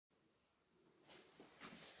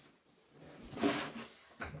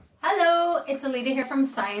it's Alita here from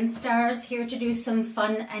Science Stars, here to do some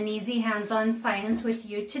fun and easy hands-on science with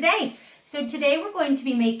you today. So today we're going to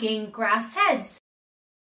be making grass heads.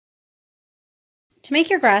 To make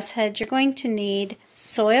your grass head, you're going to need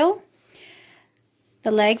soil,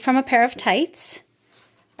 the leg from a pair of tights,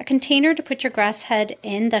 a container to put your grass head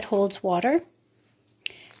in that holds water,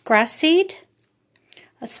 grass seed,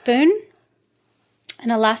 a spoon,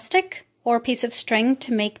 an elastic or a piece of string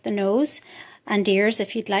to make the nose and ears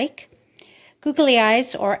if you'd like, googly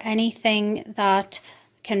eyes or anything that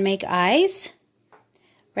can make eyes,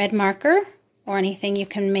 red marker or anything you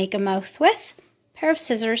can make a mouth with, pair of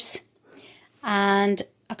scissors, and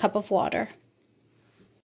a cup of water.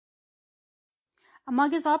 A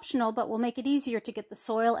mug is optional, but will make it easier to get the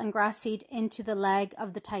soil and grass seed into the leg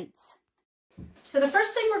of the tights. So the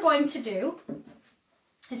first thing we're going to do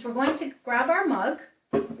is we're going to grab our mug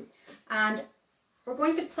and we're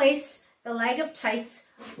going to place the leg of tights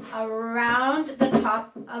around the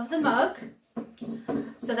top of the mug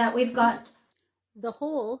so that we've got the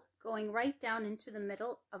hole going right down into the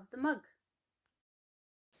middle of the mug.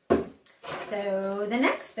 So the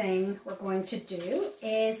next thing we're going to do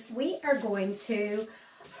is we are going to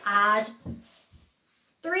add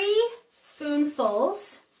 3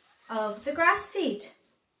 spoonfuls of the grass seed.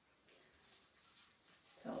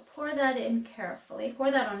 So pour that in carefully,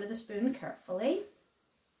 pour that onto the spoon carefully.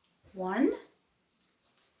 1,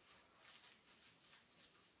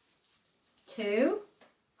 2,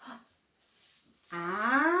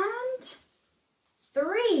 and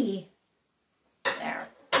 3. There.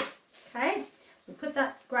 Okay, we put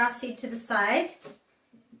that grass seed to the side.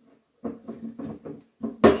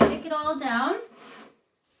 Shake it all down.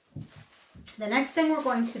 The next thing we're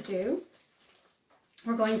going to do,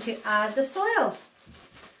 we're going to add the soil.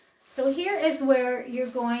 So here is where you're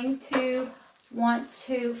going to want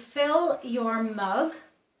to fill your mug.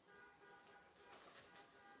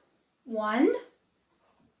 1,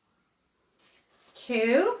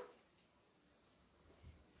 2,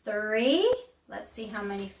 3. Let's see how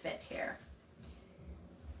many fit here.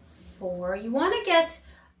 4. You want to get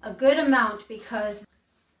a good amount because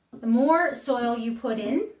the more soil you put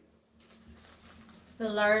in, the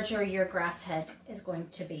larger your grass head is going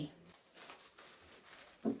to be.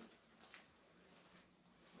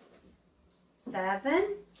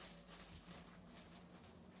 7.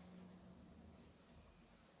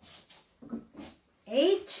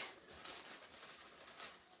 8.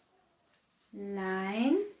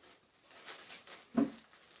 9.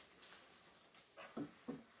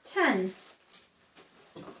 10.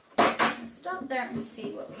 Let's stop there and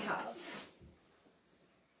see what we have.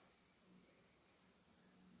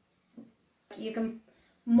 You can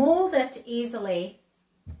mold it easily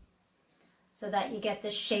so that you get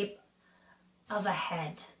the shape of a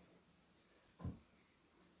head.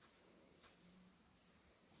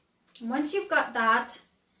 And once you've got that,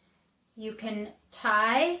 you can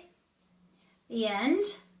tie the end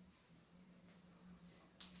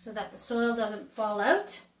so that the soil doesn't fall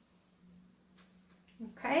out.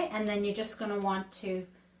 Okay, and then you're just going to want to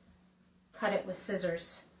cut it with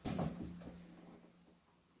scissors.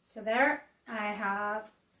 So there I have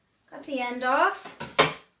cut the end off.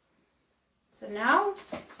 So now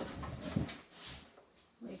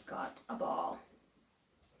we've got a ball.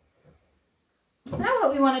 Now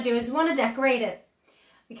what we want to do is we want to decorate it.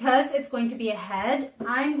 Because it's going to be a head,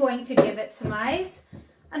 I'm going to give it some eyes,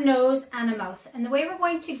 a nose, and a mouth. And the way we're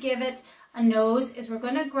going to give it a nose is we're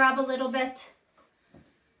going to grab a little bit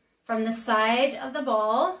from the side of the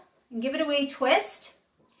ball and give it a wee twist.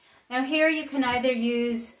 Now here you can either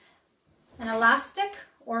use an elastic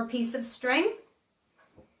or a piece of string.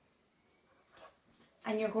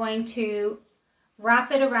 And you're going to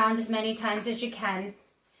wrap it around as many times as you can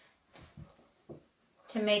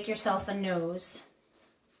to make yourself a nose.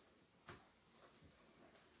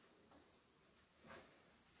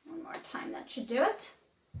 One more time, that should do it.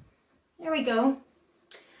 There we go.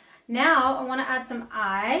 Now I want to add some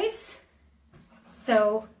eyes.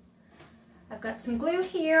 So I've got some glue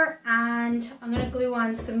here and I'm going to glue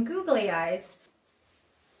on some googly eyes.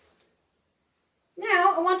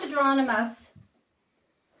 Now I want to draw on a mouth.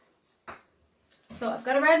 So I've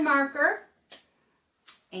got a red marker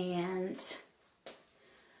and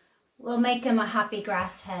we'll make him a happy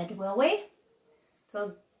grass head, will we?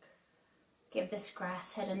 So give this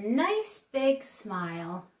grass head a nice big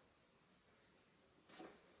smile.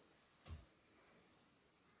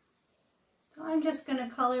 So I'm just going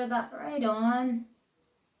to color that right on,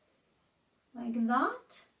 like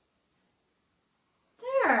that.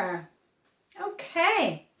 There.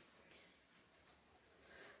 Okay.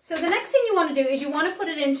 So the next thing you want to do is you want to put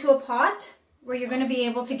it into a pot where you're going to be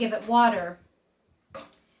able to give it water,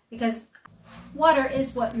 because water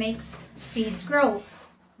is what makes seeds grow.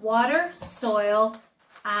 Water, soil,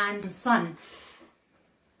 and sun.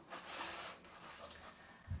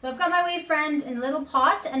 So I've got my wee friend in a little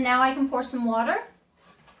pot, and now I can pour some water.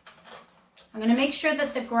 I'm going to make sure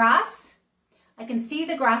that the grass, I can see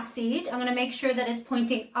the grass seed. I'm going to make sure that it's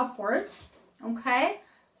pointing upwards. Okay,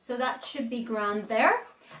 so that should be ground there.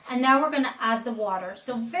 And now we're going to add the water.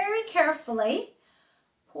 So very carefully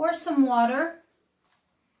pour some water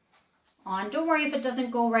on. Don't worry if it doesn't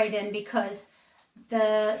go right in, because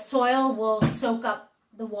the soil will soak up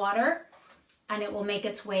the water and it will make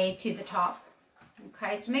its way to the top.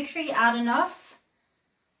 Okay, so make sure you add enough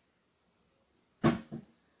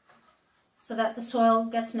so that the soil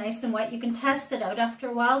gets nice and wet. You can test it out after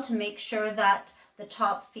a while to make sure that the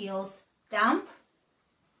top feels damp.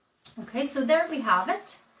 Okay, so there we have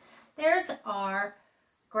it. There's our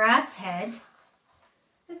grass head.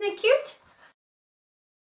 Isn't it cute?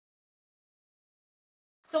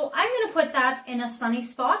 So I'm going to put that in a sunny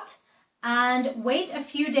spot and wait a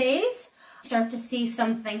few days, start to see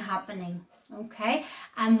something happening. Okay,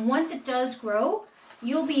 and once it does grow,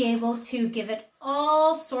 you'll be able to give it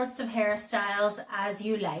all sorts of hairstyles as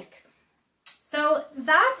you like. So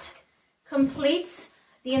that completes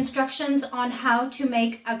the instructions on how to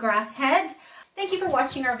make a grass head. Thank you for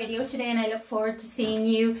watching our video today, and I look forward to seeing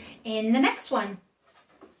you in the next one.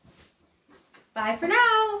 Bye for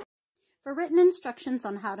now. For written instructions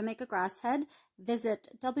on how to make a grass head, visit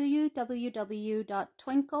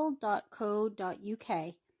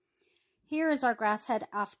www.twinkle.co.uk. Here is our grass head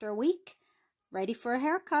after a week, ready for a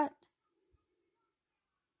haircut.